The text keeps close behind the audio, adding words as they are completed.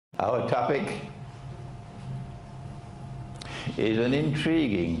Our topic is an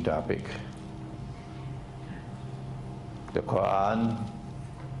intriguing topic. The Quran,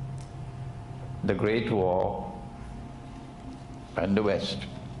 the Great War, and the West.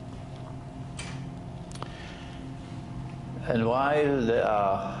 And while there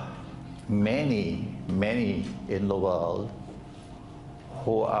are many in the world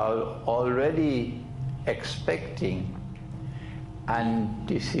who are already expecting,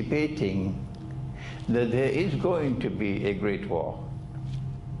 anticipating that there is going to be a great war,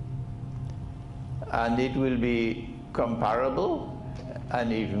 and it will be comparable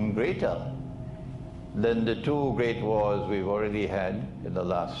and even greater than the two great wars we've already had in the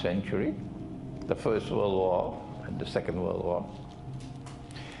last century, the First World War and the Second World War.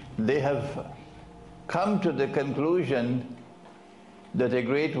 They have come to the conclusion that a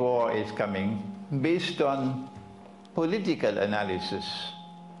great war is coming based on political analysis,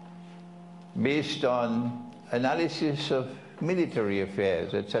 based on analysis of military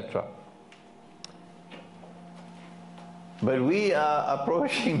affairs, etc. But we are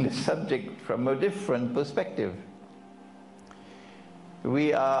approaching the subject from a different perspective.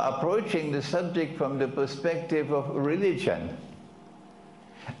 We are approaching the subject from the perspective of religion.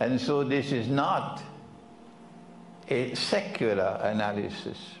 And so this is not a secular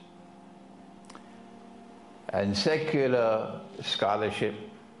analysis. And secular scholarship,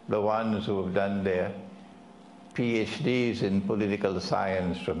 the ones who have done their PhDs in political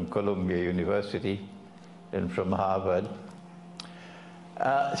science from Columbia University and from Harvard,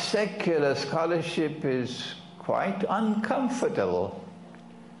 secular scholarship is quite uncomfortable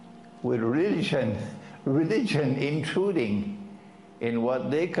with religion intruding in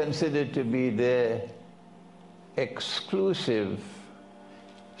what they consider to be their exclusive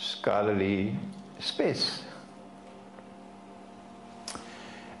scholarly space.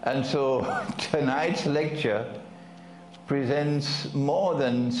 And so tonight's lecture presents more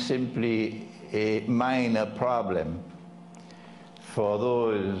than simply a minor problem for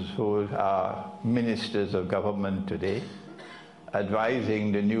those who are ministers of government today,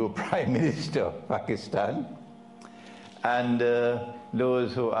 advising the new Prime Minister of Pakistan, and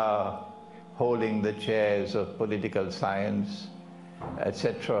those who are holding the chairs of political science,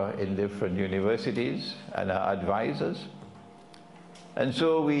 etc., in different universities and are advisors. And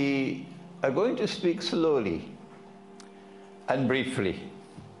so we are going to speak slowly and briefly,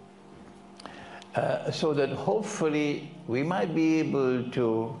 so that hopefully we might be able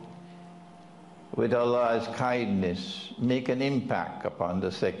to, with Allah's kindness, make an impact upon the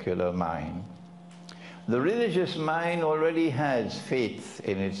secular mind. The religious mind already has faith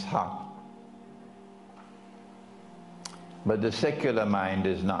in its heart, but the secular mind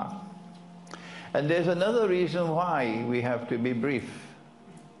is not. And there's another reason why we have to be brief.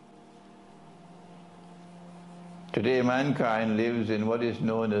 Today mankind lives in what is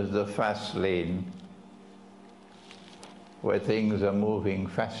known as the fast lane, where things are moving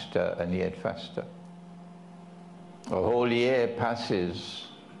faster and yet faster. A whole year passes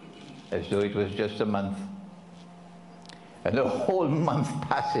as though it was just a month. And a whole month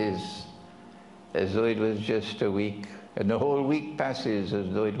passes as though it was just a week. And the whole week passes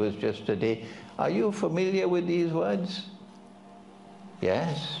as though it was just a day. Are you familiar with these words?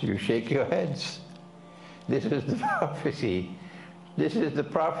 Yes, you shake your heads. This is the prophecy. This is the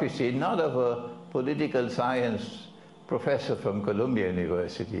prophecy not of a political science professor from Columbia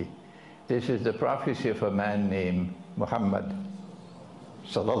University. This is the prophecy of a man named Muhammad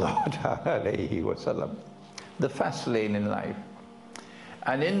sallallahu alayhi wa sallam. The fast lane in life.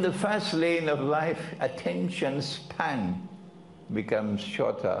 And in the fast lane of life, attention span becomes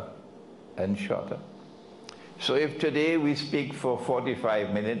shorter and shorter. So if today we speak for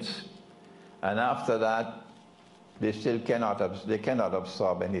 45 minutes, and after that, they cannot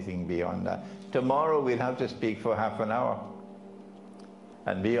absorb anything beyond that. Tomorrow we'll have to speak for half an hour.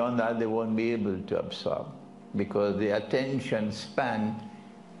 And beyond that, they won't be able to absorb, because the attention span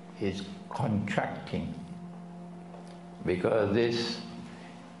is contracting. Because this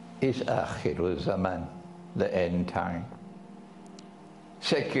is Akhirul Zaman, the end time.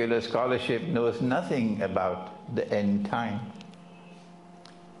 Secular scholarship knows nothing about the end time.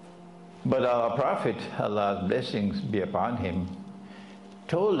 But our Prophet, Allah's blessings be upon him,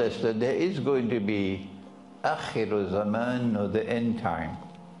 told us that there is going to be Akhirul Zaman, or the end time.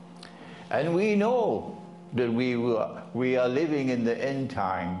 And we know that we are living in the end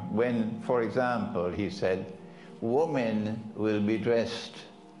time when, for example, he said, women will be dressed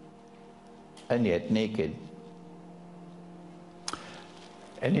and yet naked.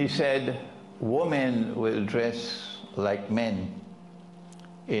 And he said, women will dress like men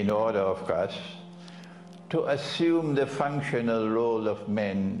in order, of course, to assume the functional role of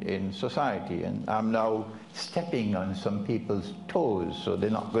men in society. And I'm now stepping on some people's toes, so they're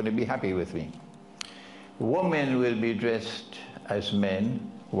not going to be happy with me. Women will be dressed as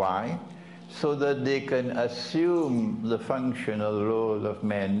men. Why? So that they can assume the functional role of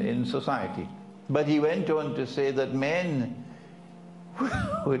men in society. But he went on to say that men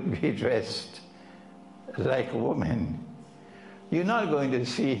would be dressed like women. You're not going to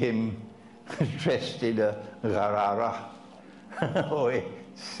see him dressed in a gharara or a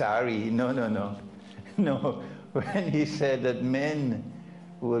sari. No, no, no. No, when he said that men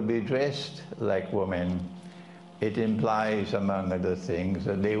will be dressed like women, it implies, among other things,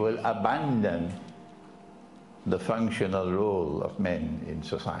 that they will abandon the functional role of men in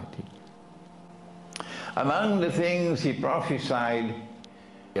society. Among the things he prophesied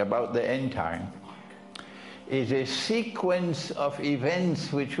about the end time is a sequence of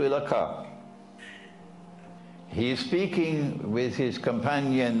events which will occur. He is speaking with his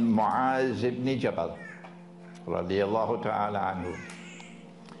companion Mu'az ibn Jabal, radiyallahu ta'ala anhu.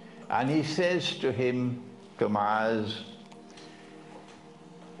 And he says to him, to Mu'az,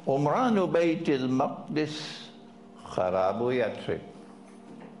 Umranu Bayt al-Maqdis kharabu Yathrib.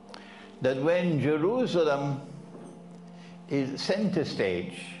 That when Jerusalem is center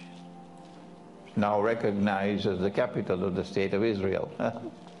stage, now recognized as the capital of the state of Israel,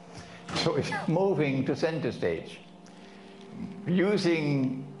 so it's moving to center stage,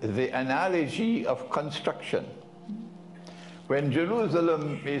 using the analogy of construction. When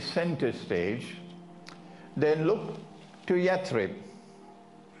Jerusalem is center stage, then look to Yathrib.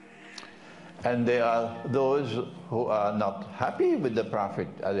 And there are those who are not happy with the Prophet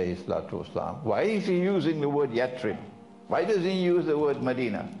ﷺ. Why is he using the word Yathrib? Why doesn't he use the word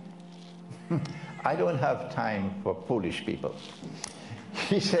Medina? I don't have time for foolish people.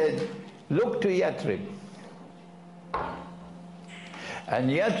 He said, look to Yathrib. And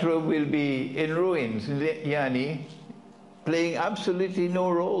Yathrib will be in ruins, yani playing absolutely no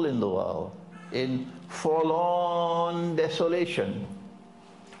role in the world, in forlorn desolation.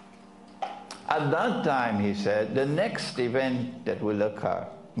 At that time, he said, the next event that will occur,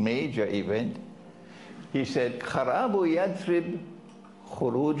 major event, he said, Kharabu Yathrib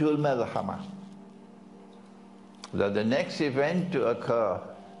Khurujul Malhama. That the next event to occur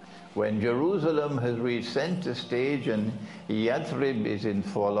when Jerusalem has reached center stage and Yathrib is in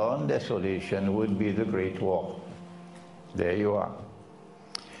forlorn desolation would be the Great War. There you are.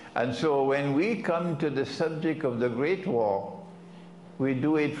 And so when we come to the subject of the Great War, we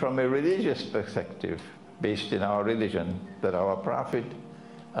do it from a religious perspective, based in our religion, that our Prophet,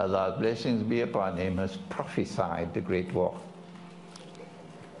 Allah's blessings be upon him, has prophesied the Great War.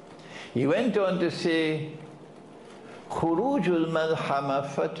 He went on to say, Khurujul Malhama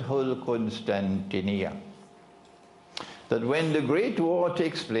Fathul Constantinia. That when the Great War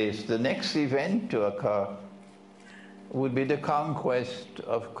takes place, the next event to occur would be the conquest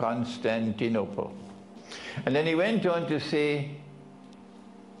of Constantinople. And then he went on to say,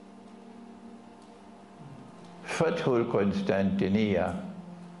 Fathul Constantinia,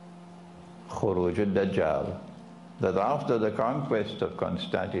 Khurujul Dajjal. That after the conquest of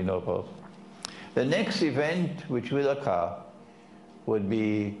Constantinople, the next event which will occur would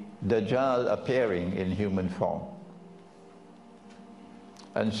be Dajjal appearing in human form.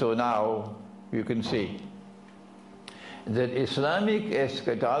 And so now you can see that Islamic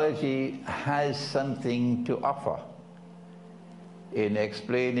eschatology has something to offer in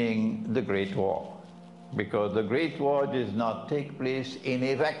explaining the Great War, because the Great War does not take place in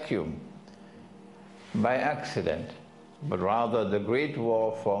a vacuum by accident, but rather the Great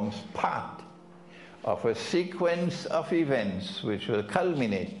War forms part of a sequence of events which will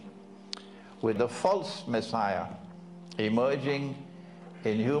culminate with the false Messiah emerging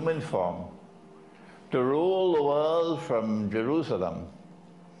in human form to rule the world from Jerusalem,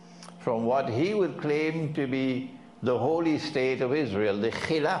 from what he would claim to be the holy state of Israel, the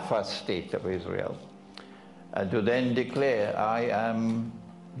Khilafah state of Israel, and to then declare, I am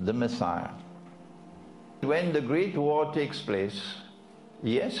the Messiah. When the Great War takes place,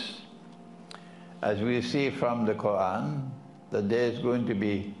 yes, as we see from the Quran, that there's going to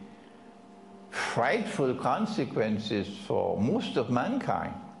be frightful consequences for most of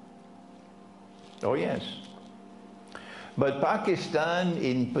mankind. Oh yes. But Pakistan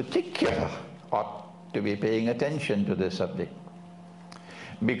in particular ought to be paying attention to this subject,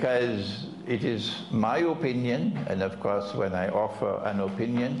 because it is my opinion, and of course when I offer an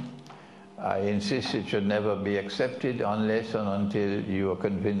opinion, I insist it should never be accepted unless and until you are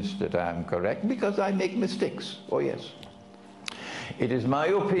convinced that I am correct, because I make mistakes. Oh yes. It is my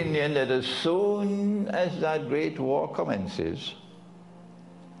opinion that as soon as that great war commences,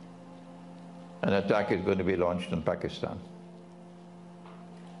 an attack is going to be launched on Pakistan.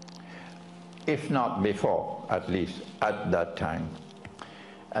 If not before, at least at that time.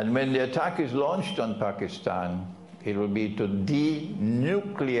 And when the attack is launched on Pakistan, it will be to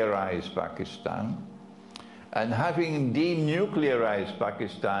denuclearize Pakistan. And having denuclearized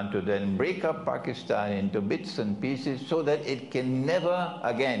Pakistan, to then break up Pakistan into bits and pieces so that it can never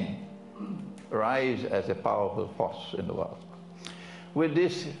again rise as a powerful force in the world. With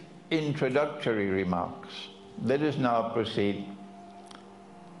these introductory remarks, let us now proceed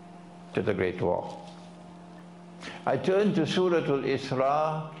to the Great War. I turn to Surah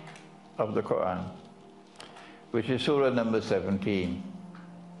Al-Isra of the Quran, which is Surah number 17.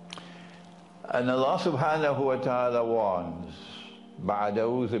 And Allah subhanahu wa ta'ala warns, بَعْدَ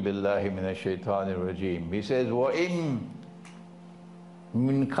أَعُوذُ بِاللَّهِ مِنَ الشَّيْطَانِ الرَّجِيمِ. He says, وَإِن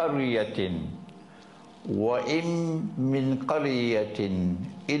مِّن قَرْيَةٍ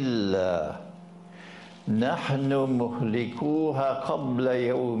إِلَّا نَحْنُ مُهْلِكُوهَا قَبْلَ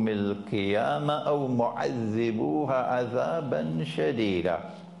يَوْمِ الْقِيَامَةِ أَوْ مُعَذِّبُوهَا عَذَابًا شَدِيدًا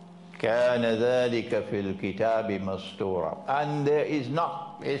كَانَ ذَلِكَ فِي الْكِتَابِ مَسْطُورًا. And there is not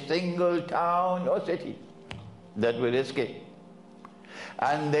a single town or city that will escape.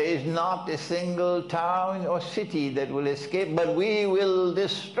 And there is not a single town or city that will escape, but we will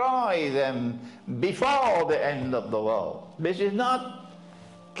destroy them before the end of the world. This is not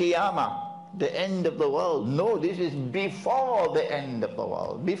Qiyamah, the end of the world. No, this is before the end of the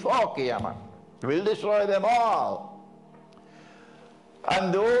world, before Qiyamah. We'll destroy them all.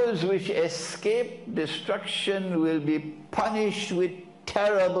 And those which escape destruction will be punished with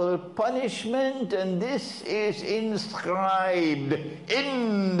terrible punishment, and this is inscribed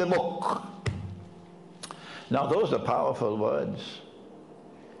in the book. Now those are powerful words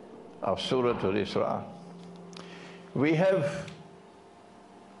of Surah Al-Isra. We have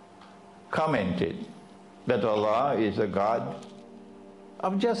commented that Allah is a God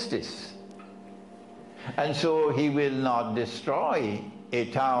of justice, and so He will not destroy a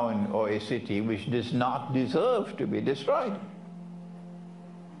town or a city which does not deserve to be destroyed.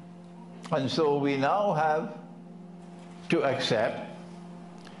 And so we now have to accept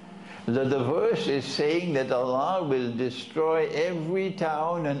that the verse is saying that Allah will destroy every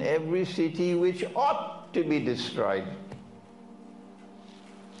town and every city which ought to be destroyed.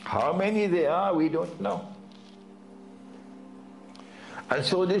 How many there are, we don't know. And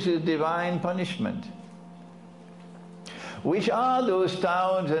so this is divine punishment. Which are those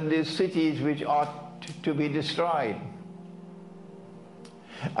towns and these cities which ought to be destroyed?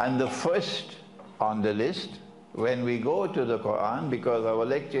 And the first on the list, when we go to the Quran, because our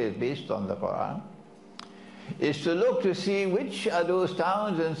lecture is based on the Quran, is to look to see which are those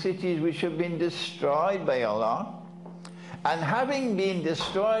towns and cities which have been destroyed by Allah. And having been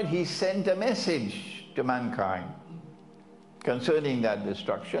destroyed, He sent a message to mankind concerning that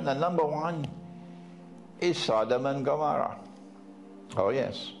destruction. And number one is Sodom and Gomorrah. Oh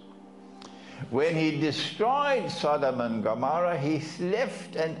yes. When He destroyed Sodom and Gomorrah, He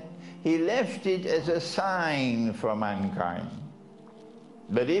left it as a sign for mankind.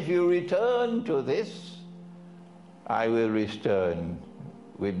 But if you return to this, I will return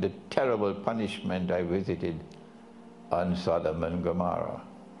with the terrible punishment I visited on Sodom and Gomorrah.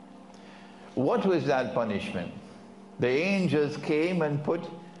 What was that punishment? The angels came and put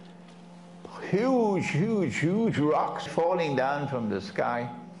huge rocks falling down from the sky,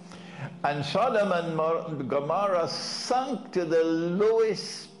 and Sodom and Gomorrah sunk to the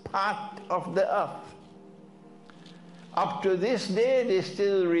lowest part of the earth. Up to this day, they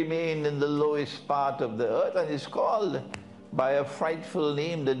still remain in the lowest part of the earth, and it's called by a frightful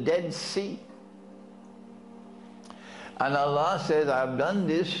name, the Dead Sea. And Allah says, I've done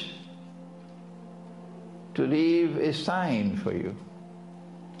this to leave a sign for you.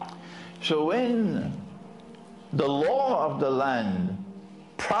 So when the law of the land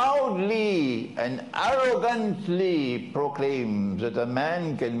proudly and arrogantly proclaims that a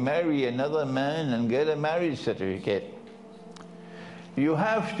man can marry another man and get a marriage certificate, you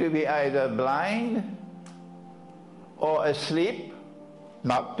have to be either blind or asleep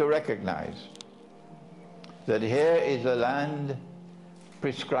not to recognize that here is a land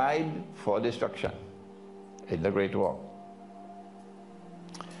prescribed for destruction in the Great War.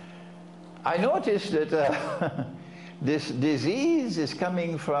 I noticed that this disease is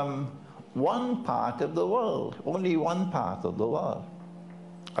coming from one part of the world, only one part of the world.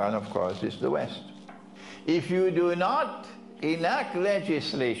 And of course, it's the West. If you do not enact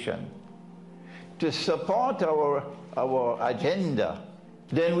legislation to support our our agenda,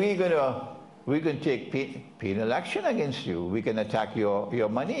 then we can take penal action against you. We can attack your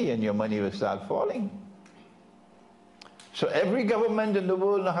money, and your money will start falling. So every government in the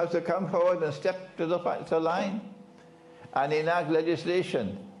world now has to come forward and step to the line and enact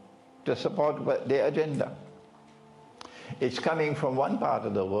legislation to support their agenda. It's coming from one part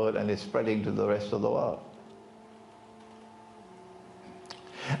of the world and it's spreading to the rest of the world.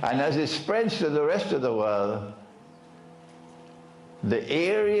 And as it spreads to the rest of the world, the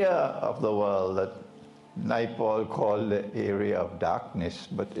area of the world that Naipaul called the area of darkness,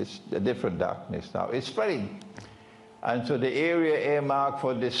 but it's a different darkness now, it's spreading. And so the area earmarked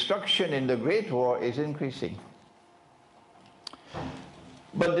for destruction in the Great War is increasing.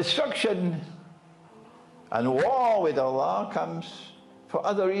 But destruction and war with Allah comes for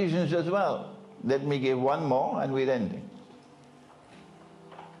other reasons as well. Let me give one more and we'll end it.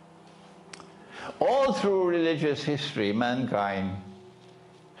 All through religious history, mankind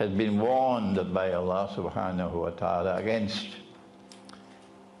has been warned by Allah subhanahu wa ta'ala against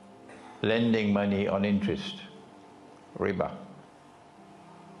lending money on interest, riba.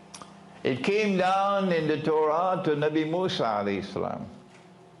 It came down in the Torah to Nabi Musa alayhi salam,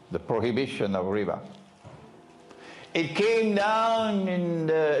 the prohibition of riba. It came down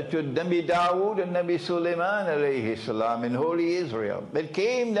to Nabi Dawood and Nabi Sulaiman alayhi salam in Holy Israel. It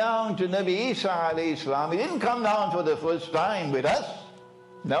came down to Nabi Isa alayhi salam. It didn't come down for the first time with us.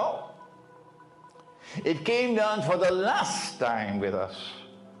 No. It came down for the last time with us.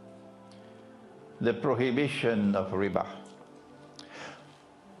 The prohibition of riba.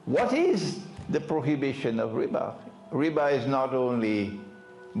 What is the prohibition of riba? Riba is not only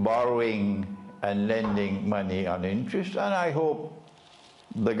borrowing and lending money on interest, and I hope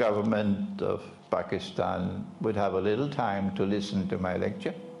the government of Pakistan would have a little time to listen to my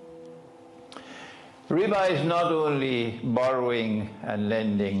lecture. Riba is not only borrowing and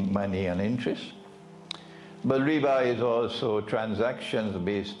lending money on interest, but riba is also transactions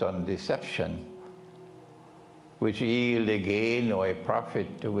based on deception, which yield a gain or a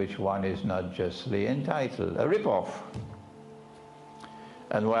profit to which one is not justly entitled, a rip-off.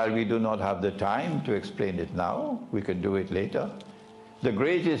 And while we do not have the time to explain it now, we can do it later. The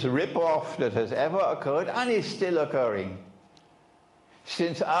greatest rip-off that has ever occurred, and is still occurring,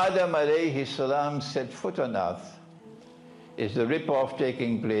 since Adam alayhi salam set foot on earth, is the rip-off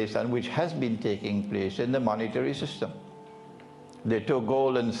taking place, and which has been taking place in the monetary system. They took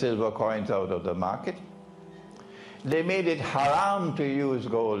gold and silver coins out of the market. They made it haram to use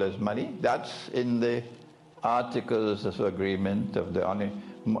gold as money. That's in the Articles of Agreement of the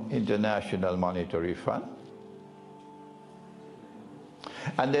International Monetary Fund.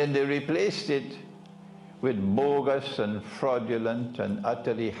 And then they replaced it with bogus and fraudulent and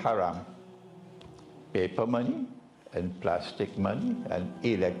utterly haram paper money and plastic money and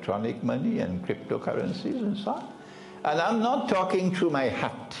electronic money and cryptocurrencies and so on. And I'm not talking through my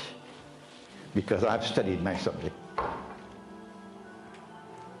hat because I've studied my subject.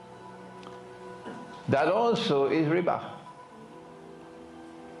 That also is riba.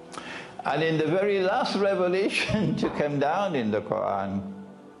 And in the very last revelation to come down in the Quran,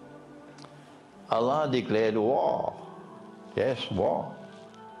 Allah declared war. Yes, war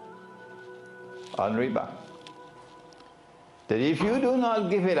on riba. That if you do not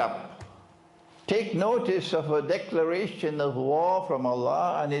give it up, take notice of a declaration of war from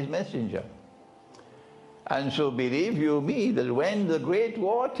Allah and His Messenger. And so believe you me that when the great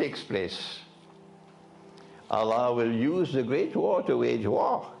war takes place, Allah will use the great war to wage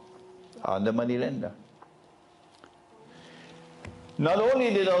war on the moneylender. Not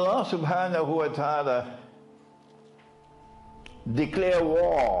only did Allah subhanahu wa ta'ala declare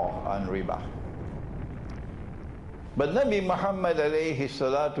war on riba, but Nabi Muhammad alayhi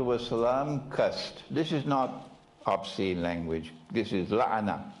salatu wasalam cursed. This is not obscene language. This is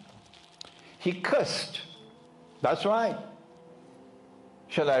la'ana. He cursed. That's right.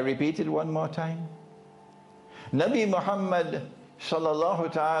 Shall I repeat it one more time? Nabi Muhammad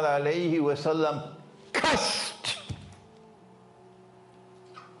sallallahu ta'ala alayhi wasallam cursed.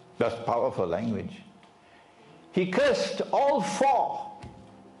 That's powerful language. He cursed all four.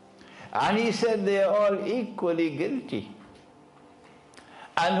 And he said they are all equally guilty.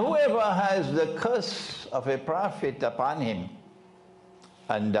 And whoever has the curse of a prophet upon him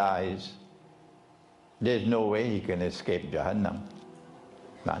and dies, there's no way he can escape Jahannam.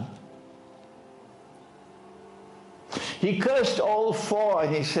 None. He cursed all four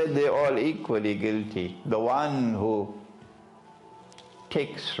and he said they're all equally guilty. The one who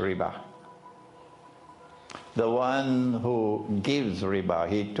takes riba, the one who gives riba.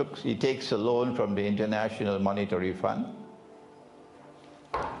 He takes a loan from the International Monetary Fund,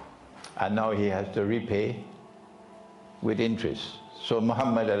 and now he has to repay with interest. So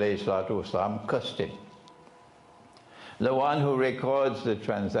Muhammad alayhi salatu wasalam cursed him. The one who records the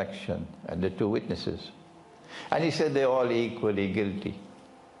transaction and the two witnesses. And he said they're all equally guilty.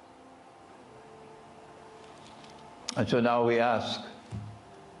 And so now we ask,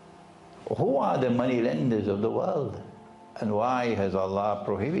 who are the money lenders of the world? And why has Allah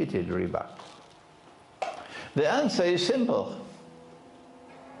prohibited riba? The answer is simple.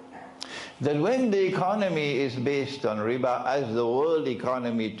 That when the economy is based on riba, as the world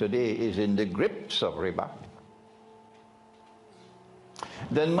economy today is in the grips of riba,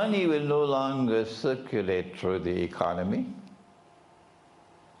 then money will no longer circulate through the economy.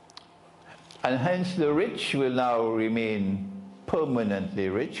 And hence the rich will now remain permanently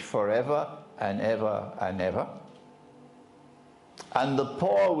rich forever and ever and ever. And the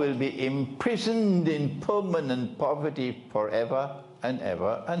poor will be imprisoned in permanent poverty forever and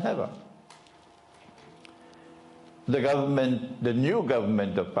ever and ever. The new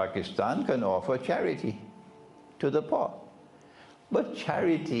government of Pakistan can offer charity to the poor. But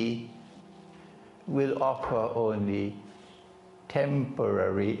charity will offer only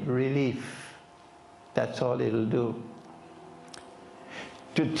temporary relief. That's all it'll do.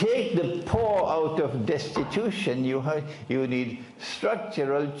 To take the poor out of destitution, you need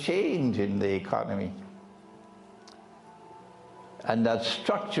structural change in the economy. And that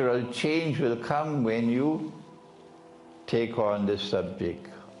structural change will come when you take on the subject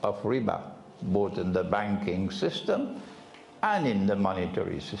of riba, both in the banking system and in the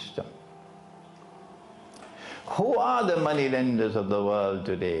monetary system. Who are the money lenders of the world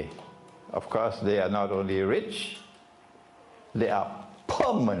today? Of course, they are not only rich, they are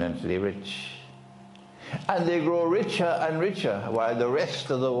permanently rich. And they grow richer and richer while the rest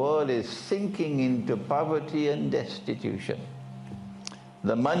of the world is sinking into poverty and destitution.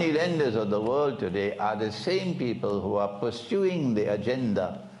 The money lenders of the world today are the same people who are pursuing the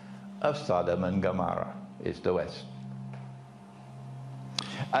agenda of Sodom and Gomorrah. It's the West.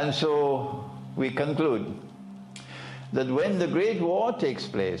 And so we conclude that when the Great War takes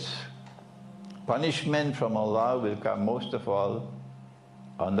place, punishment from Allah will come most of all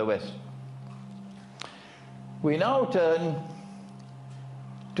on the West. We now turn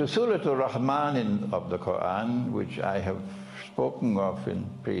to Surah Al-Rahman of the Quran, which I have spoken of in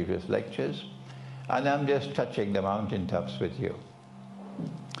previous lectures, and I'm just touching the mountaintops with you.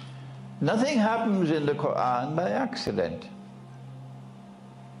 Nothing happens in the Quran by accident.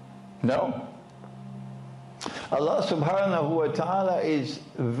 No. Allah subhanahu wa ta'ala is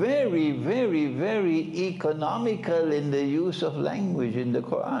very, very, very economical in the use of language in the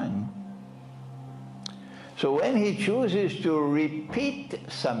Quran. So when He chooses to repeat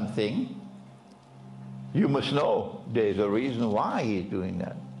something, you must know there's a reason why He's doing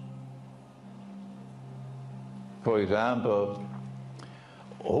that. For example,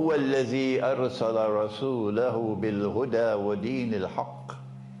 هو الذي أرسل رسوله بالهدى ودين الحق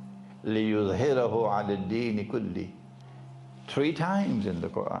ليظهره على الدين كله. 3 times in the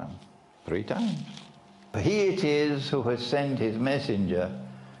Quran. 3 times. He it is who has sent His messenger,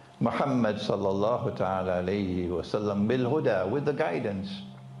 Muhammad sallallahu ta'ala alayhi wa sallam, bil-huda, with the guidance.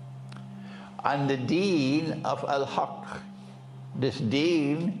 And the deen of al-haq, this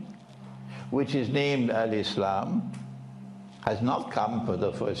deen, which is named al-Islam, has not come for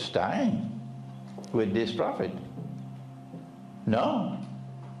the first time with this prophet. No.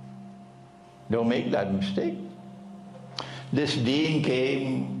 Don't make that mistake. This deen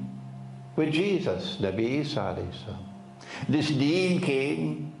came with Jesus, Nabi Isa alayhi salam. This deen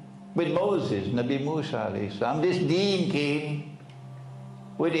came with Moses, Nabi Musa alayhi salam. This deen came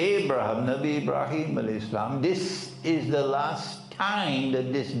with Abraham, Nabi Ibrahim alayhi salam. This is the last time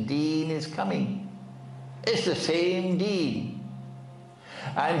that this deen is coming. It's the same deen.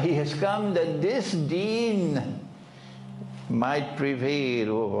 And He has come that this deen might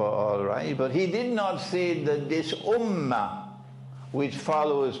prevail over all, right? But He did not say that this ummah, which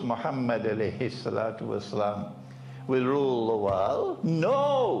follows Muhammad alayhi salatu wasalam, will rule the world.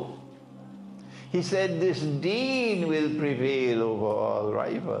 No! He said this deen will prevail over all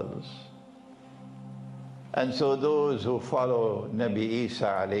rivals. And so those who follow Nabi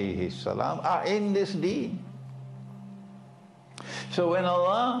Isa alayhi salam are in this deen. So when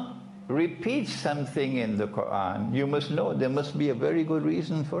Allah repeats something in the Quran, you must know there must be a very good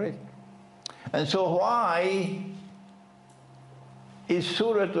reason for it. And so why is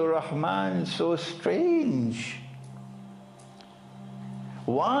Surah Al-Rahman so strange?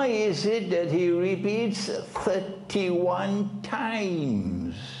 Why is it that he repeats 31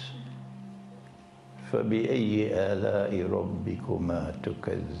 times? فَبِأَيِّ آلَاءِ رَبِّكُمَا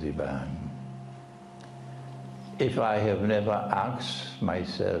تُكَذِّبَانِ? If I have never asked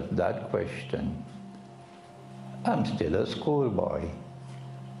myself that question, I'm still a schoolboy.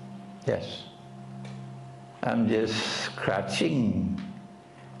 Yes. I'm just scratching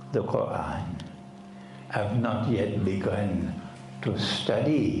the Quran. I've not yet begun to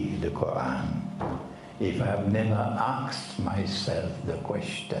study the Quran. If I've never asked myself the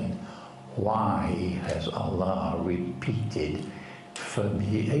question, why has Allah repeated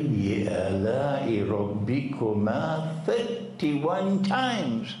فَبِأَيِّ آلَاءِ رَبِّكُمَا 31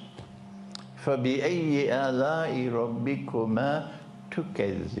 times? فَبِأَيِّ آلَاءِ رَبِّكُمَا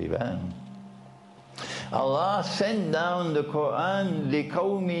تُكَذِّبَانِ? Allah sent down the Quran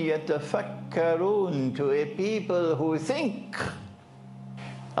لِقَوْمِ يَتَفَكَّرُونَ, to a people who think.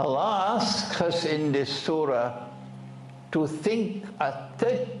 Allah asks us in this surah to think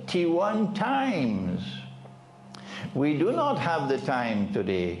 31 times. We do not have the time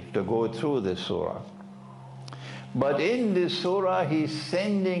today to go through the surah. But in this surah, he's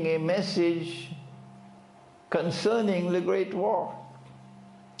sending a message concerning the Great War.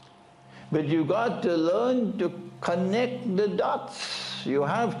 But you got to learn to connect the dots. You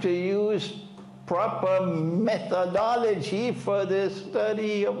have to use proper methodology for the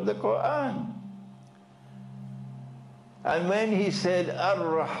study of the Quran. And when he said,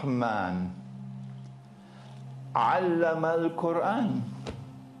 Ar-Rahman, Allama al-Quran,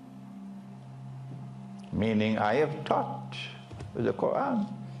 meaning I have taught the Quran.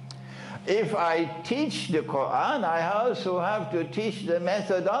 If I teach the Quran, I also have to teach the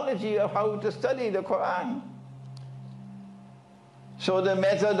methodology of how to study the Quran. So the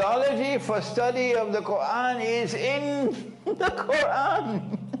methodology for study of the Quran is in the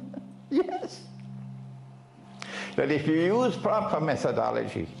Quran. Yes. But if you use proper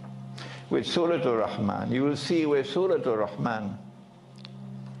methodology with Surah Al-Rahman, you will see where Surah Al-Rahman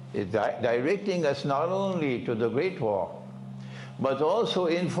is directing us not only to the Great War, but also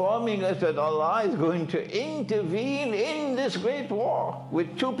informing us that Allah is going to intervene in this great war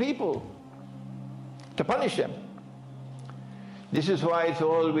with two people to punish them. This is why it's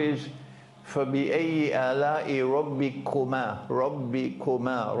always فَبِأَيِّ آلَاءِ رَبِّكُمَا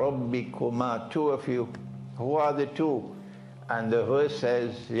رَبِّكُمَا رَبِّكُمَا, two of you. Who are the two? And the verse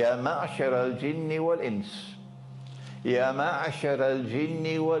says, يَا مَعْشَرَ الْجِنِّ وَالْإِنسِ, يَا مَعْشَرَ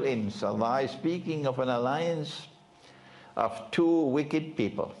الْجِنِّ وَالْإِنسِ. Allah is speaking of an alliance of two wicked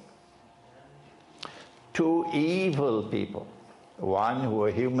people, two evil people, one who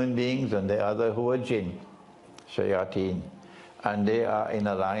are human beings and the other who are jinn, shayateen, and they are in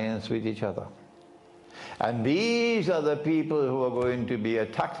alliance with each other. And these are the people who are going to be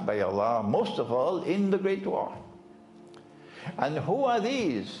attacked by Allah, most of all in the Great War. And who are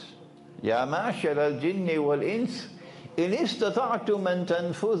these? يَا مَعْشَرَ الْجِنِّ وَالْإِنسِ إِنِ اسْتَطَعْتُمْ أَن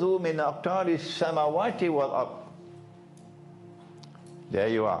تَنْفُذُوا مِنْ أَقْطَارِ السَّمَاوَاتِ وَالْأَرْضِ. There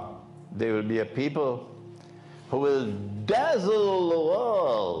you are. There will be a people who will dazzle the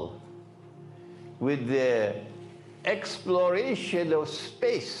world with their exploration of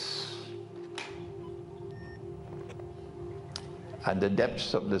space and the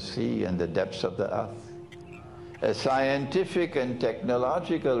depths of the sea and the depths of the earth. A scientific and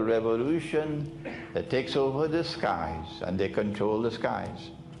technological revolution that takes over the skies, and they control the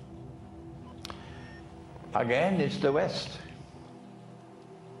skies. Again, it's the West.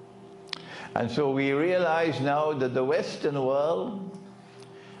 And so we realize now that the Western world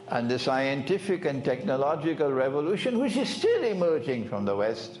and the scientific and technological revolution, which is still emerging from the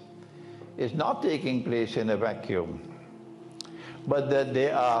West, is not taking place in a vacuum, but that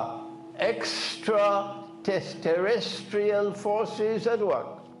there are extraterrestrial forces at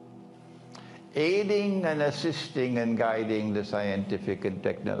work, aiding and assisting and guiding the scientific and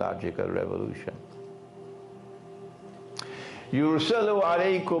technological revolution. يُرْسَلُ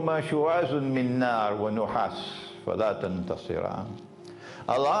عَلَيْكُمَا شُوَازٌ مِّن نَّارٍ وَنُحَاسٌ فَلَا تَنْتَصِرَانِ.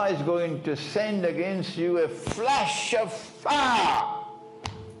 Allah is going to send against you a flash of fire,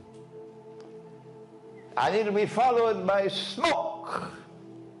 and it will be followed by smoke,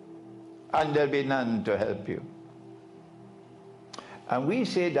 and there'll be none to help you. And we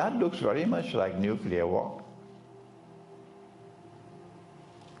say that looks very much like nuclear war.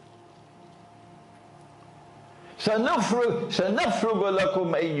 سَنَفْرُغُ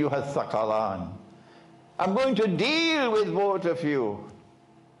لَكُمْ أَيُّهَا الثَّقَلَانِ. I'm going to deal with both of you,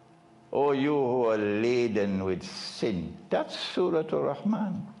 O you who are laden with sin. That's Surah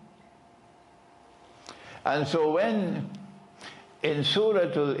Al-Rahman. And so when In Surah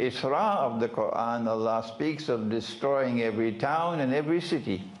Al-Isra of the Quran, Allah speaks of destroying every town and every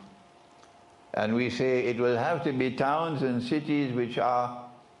city. And we say it will have to be towns and cities which are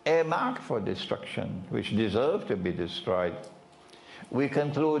earmarked for destruction, which deserve to be destroyed. We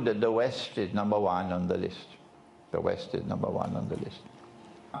conclude that the West is number one on the list. The West is number one on the list.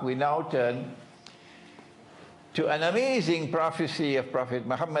 We now turn to an amazing prophecy of Prophet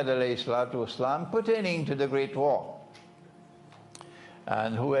Muhammad ﷺ pertaining to the Great War.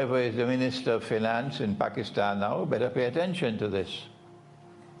 And whoever is the Minister of Finance in Pakistan now better pay attention to this.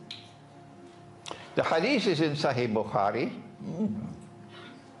 The hadith is in Sahih Bukhari.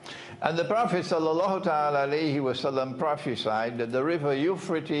 And the Prophet ﷺ prophesied that the river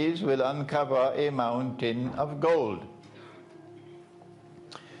Euphrates will uncover a mountain of gold.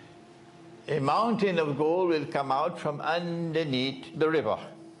 A mountain of gold will come out from underneath the river.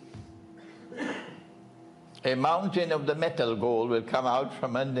 A mountain of the metal gold will come out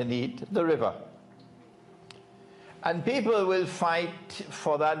from underneath the river. And people will fight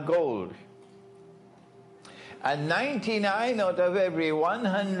for that gold. And 99 out of every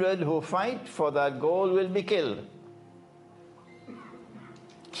 100 who fight for that gold will be killed.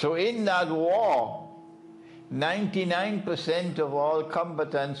 So in that war, 99% of all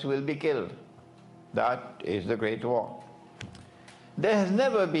combatants will be killed. That is the Great War. There has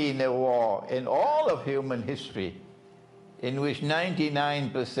never been a war in all of human history in which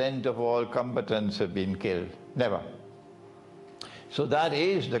 99% of all combatants have been killed. Never. So that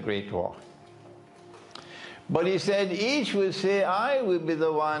is the Great War. But he said each will say, I will be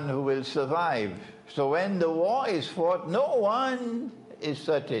the one who will survive. So when the war is fought, no one is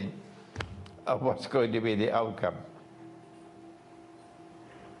certain of what's going to be the outcome.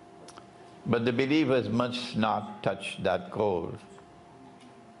 But the believers must not touch that gold.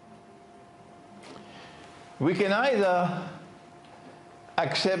 We can either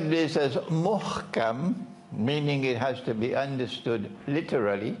accept this as muhkam, meaning it has to be understood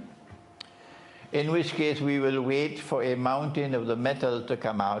literally, in which case we will wait for a mountain of the metal to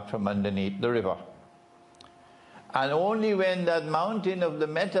come out from underneath the river. And only when that mountain of the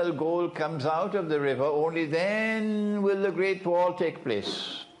metal gold comes out of the river, only then will the Great War take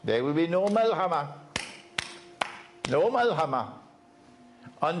place. There will be no malhama. No malhama.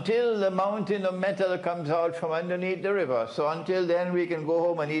 Until the mountain of metal comes out from underneath the river. So until then we can go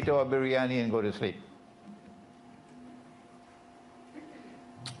home and eat our biryani and go to sleep.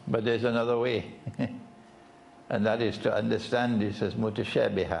 But there's another way. And that is to understand this as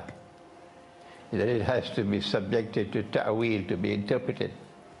mutashabiha. That it has to be subjected to ta'wil, to be interpreted.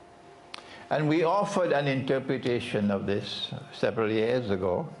 And we offered an interpretation of this several years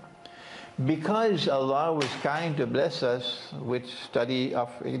ago because Allah was kind to bless us with study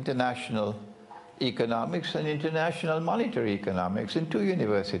of international economics and international monetary economics in 2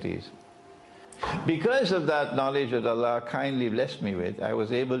 universities. Because of that knowledge that Allah kindly blessed me with, I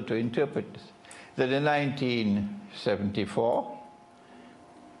was able to interpret that in 1974,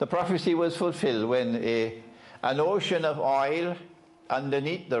 the prophecy was fulfilled when an ocean of oil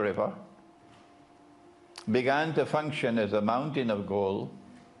underneath the river began to function as a mountain of gold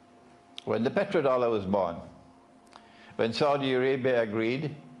when the petrodollar was born. When Saudi Arabia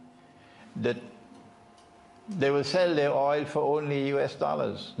agreed that they will sell their oil for only US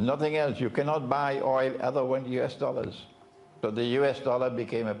dollars, nothing else. You cannot buy oil other than US dollars. So the US dollar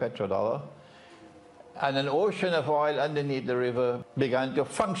became a petrodollar, and an ocean of oil underneath the river began to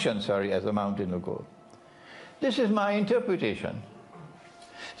function, as a mountain of gold. This is my interpretation.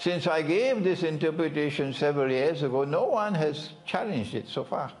 Since I gave this interpretation several years ago, no one has challenged it so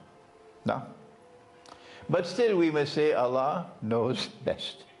far. No. But still we must say Allah knows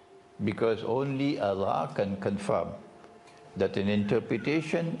best, because only Allah can confirm that an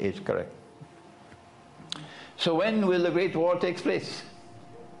interpretation is correct. So when will the Great War take place?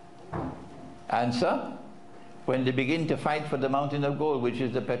 Answer: when they begin to fight for the mountain of gold, which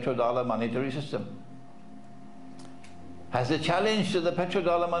is the petrodollar monetary system. Has the challenge to the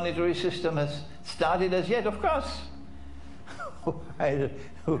petrodollar monetary system has started as yet? Of course. While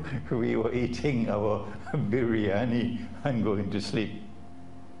we were eating our biryani and going to sleep,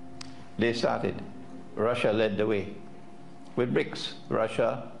 they started. Russia led the way with BRICS.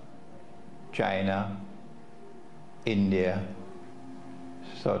 Russia, China, India,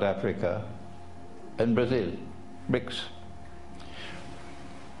 South Africa, and Brazil. BRICS.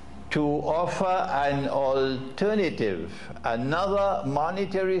 To offer an alternative, another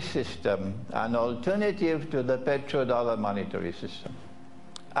monetary system, an alternative to the petrodollar monetary system.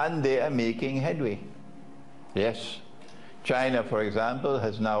 And they are making headway. Yes. China, for example,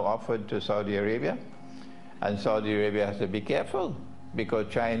 has now offered to Saudi Arabia And Saudi Arabia has to be careful,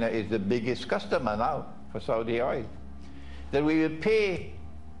 because China is the biggest customer now for Saudi oil. That we will pay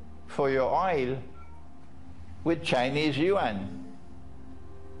for your oil with Chinese yuan.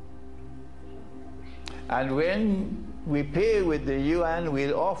 And when we pay with the yuan,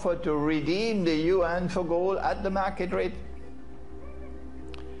 we'll offer to redeem the yuan for gold at the market rate.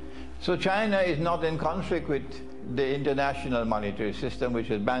 So China is not in conflict with the international monetary system, which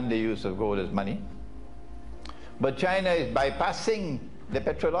has banned the use of gold as money. But China is bypassing the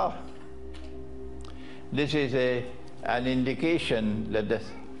petrodollar. This is an indication that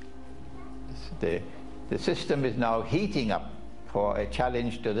the system is now heating up for a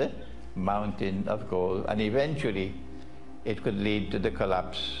challenge to the mountain of gold, and eventually it could lead to the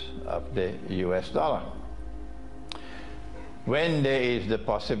collapse of the US dollar. When there is the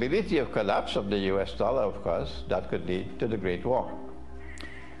possibility of collapse of the US dollar, of course, that could lead to the Great War.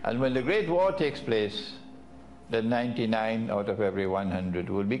 And when the Great War takes place, then 99 out of every 100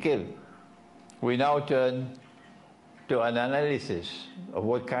 will be killed. We now turn to an analysis of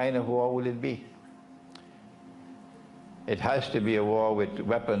what kind of war will it be. It has to be a war with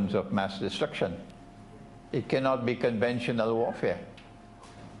weapons of mass destruction. It cannot be conventional warfare.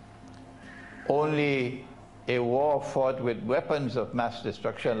 Only a war fought with weapons of mass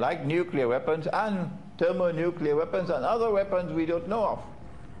destruction, like nuclear weapons and thermonuclear weapons and other weapons we don't know of,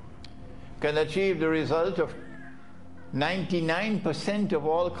 can achieve the result of 99% of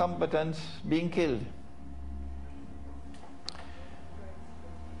all combatants being killed.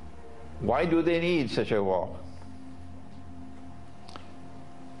 Why do they need such a war?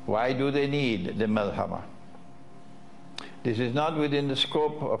 Why do they need the malhama? This is not within the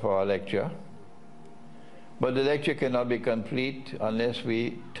scope of our lecture, but the lecture cannot be complete unless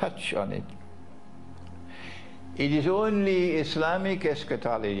we touch on it. It is only Islamic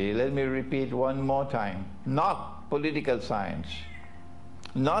eschatology, let me repeat one more time, not political science,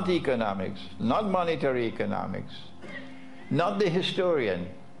 not economics, not monetary economics, not the historian,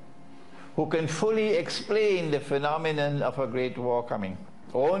 who can fully explain the phenomenon of a great war coming.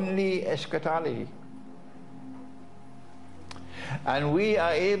 Only eschatology. And we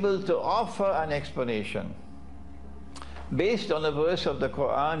are able to offer an explanation based on a verse of the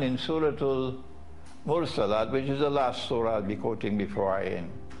Quran in Surah Al-Mursalat, which is the last surah I'll be quoting before I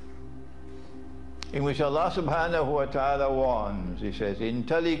end, in which Allah subhanahu wa ta'ala warns. He says,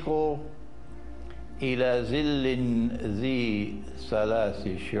 "Intaliqu ila zillin zi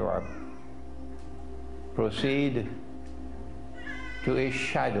salasi shu'ab." Proceed to a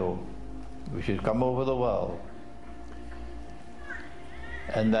shadow which has come over the world.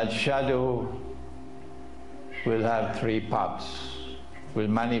 And that shadow will have three parts, will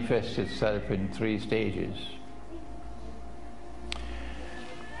manifest itself in three stages.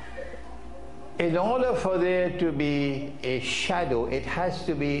 In order for there to be a shadow, it has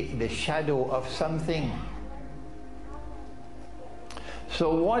to be the shadow of something.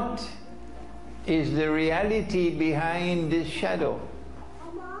 So what is the reality behind this shadow,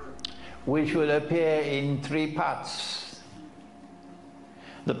 which will appear in three parts?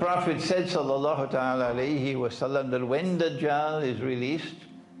 The Prophet said, sallallahu ta'ala alayhi wa sallam, that when Dajjal is released,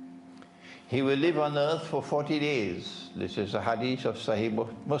 he will live on earth for 40 days. This is a hadith of Sahih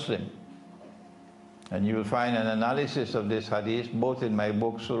Muslim. And you will find an analysis of this hadith both in my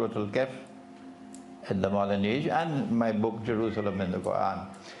book, Surah Al-Kahf, in the modern age, and my book, Jerusalem in the Quran.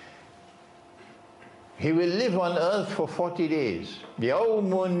 He will live on earth for 40 days.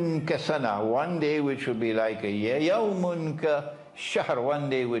 Yawmun kasana, one day which will be like a year. Yawmun ka shahr, one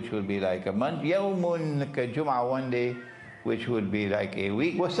day which will be like a month. Yawmun ka jum'ah, one day which would be like a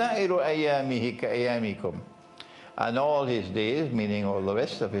week. Wasairu ayamihi ka ayamikum. And all his days, meaning all the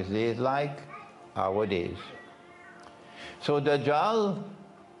rest of his days, like our days. So Dajjal,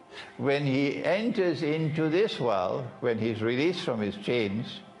 when he enters into this world, when he's released from his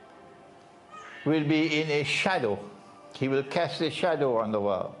chains, will be in a shadow. He will cast a shadow on the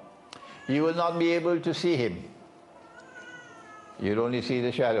world. You will not be able to see him. You'll only see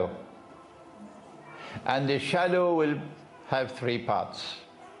the shadow. And the shadow will have three parts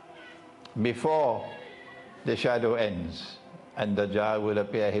before the shadow ends. And Dajjal will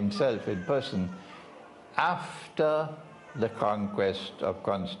appear himself in person after the conquest of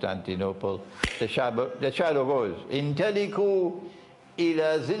Constantinople. The shadow goes, Intaliku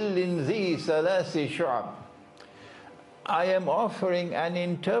ila zillin zi salasi shu'ab. I am offering an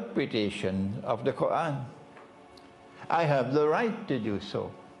interpretation of the Quran. I have the right to do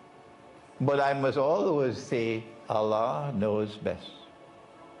so. But I must always say, Allah knows best.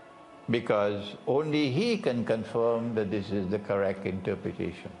 Because only He can confirm that this is the correct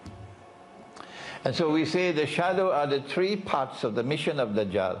interpretation. And so we say the shadow are the three parts of the mission of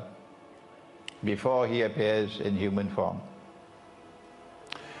Dajjal before he appears in human form.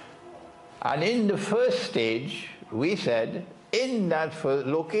 And in the first stage, we said,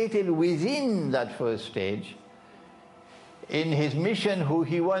 located within that first stage, in his mission,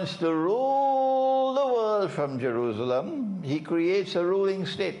 he wants to rule the world from Jerusalem, he creates a ruling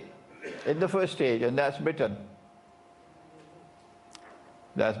state in the first stage, and that's Britain.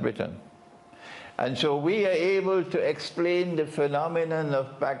 That's Britain. And so we are able to explain the phenomenon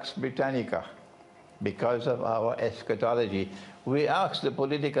of Pax Britannica because of our eschatology. We asked the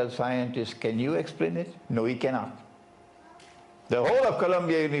political scientists, can you explain it? No, he cannot. The whole of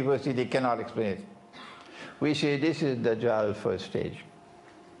Columbia University cannot explain it. We say this is Dajjal first stage.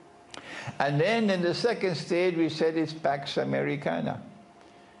 And then in the second stage we said it's Pax Americana,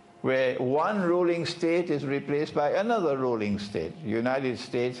 where one ruling state is replaced by another ruling state. The United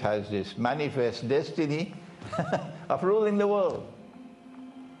States has this manifest destiny of ruling the world.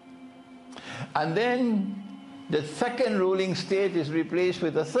 And then the second ruling state is replaced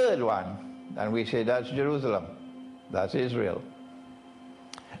with a third one. And we say that's Jerusalem, that's Israel,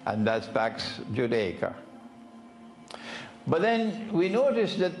 and that's Pax Judaica. But then we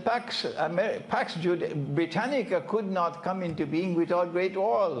noticed that Pax Britannica could not come into being without great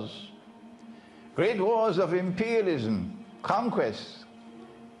wars. Great wars of imperialism, conquest.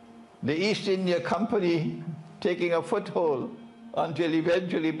 The East India Company taking a foothold until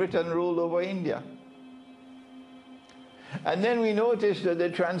eventually Britain ruled over India. And then we noticed that the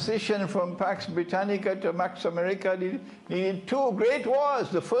transition from Pax Britannica to Pax America needed two great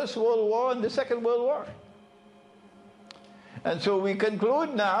wars, the First World War and the Second World War. And so we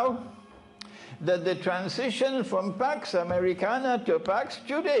conclude now that the transition from Pax Americana to Pax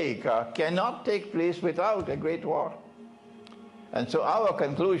Judaica cannot take place without a great war. And so our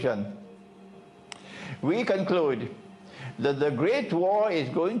conclusion, we conclude that the great war is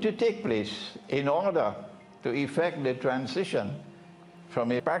going to take place in order to effect the transition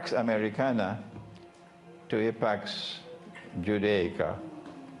from a Pax Americana to a Pax Judaica.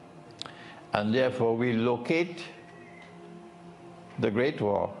 And therefore we locate the Great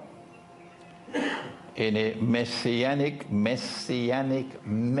War in a messianic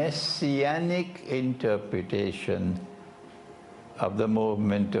interpretation of the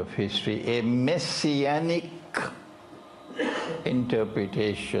movement of history, a messianic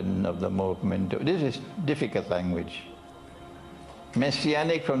interpretation of the movement. This is difficult language.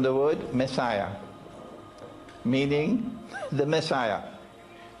 Messianic from the word Messiah, meaning the Messiah,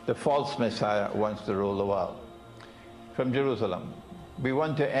 the false Messiah wants to rule the world from Jerusalem. We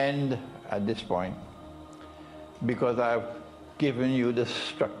want to end at this point because I've given you the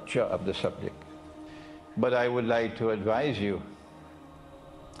structure of the subject. But I would like to advise you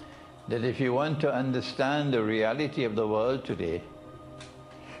that if you want to understand the reality of the world today,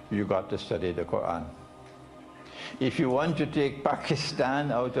 you got to study the Quran. If you want to take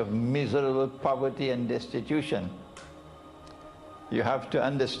Pakistan out of miserable poverty and destitution, you have to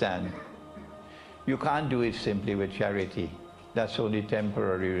understand you can't do it simply with charity. That's only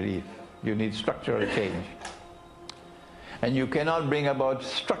temporary relief. You need structural change. And you cannot bring about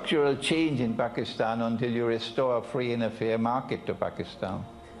structural change in Pakistan until you restore a free and a fair market to Pakistan.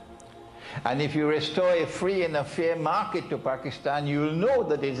 And if you restore a free and a fair market to Pakistan, you'll know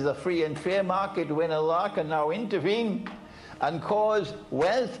that it is a free and fair market when Allah can now intervene and cause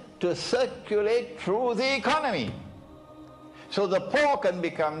wealth to circulate through the economy. So the poor can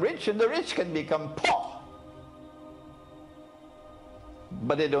become rich and the rich can become poor.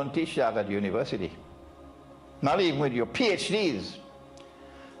 But they don't teach that at university. Not even with your PhDs.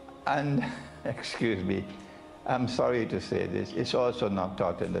 And, excuse me, I'm sorry to say this, it's also not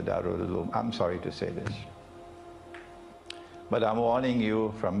taught in the Darul Uloom. I'm sorry to say this. But I'm warning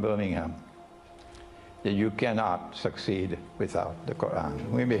you from Birmingham that you cannot succeed without the Quran.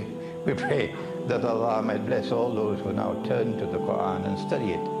 We pray that Allah might bless all those who now turn to the Quran and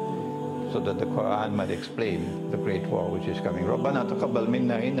study it, so that the Quran might explain the great war which is coming. رَبَّنَا تَقَبَّلْ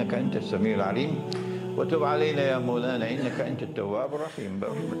مِنَّا إِنَّكَ أَنْتَ السَّمِيعُ الْعَلِيمُ وَتُبْ عَلَيْنَا يَا مَوْلَانَا إِنَّكَ أَنْتَ التَّوَّابُ الرَّحِيمُ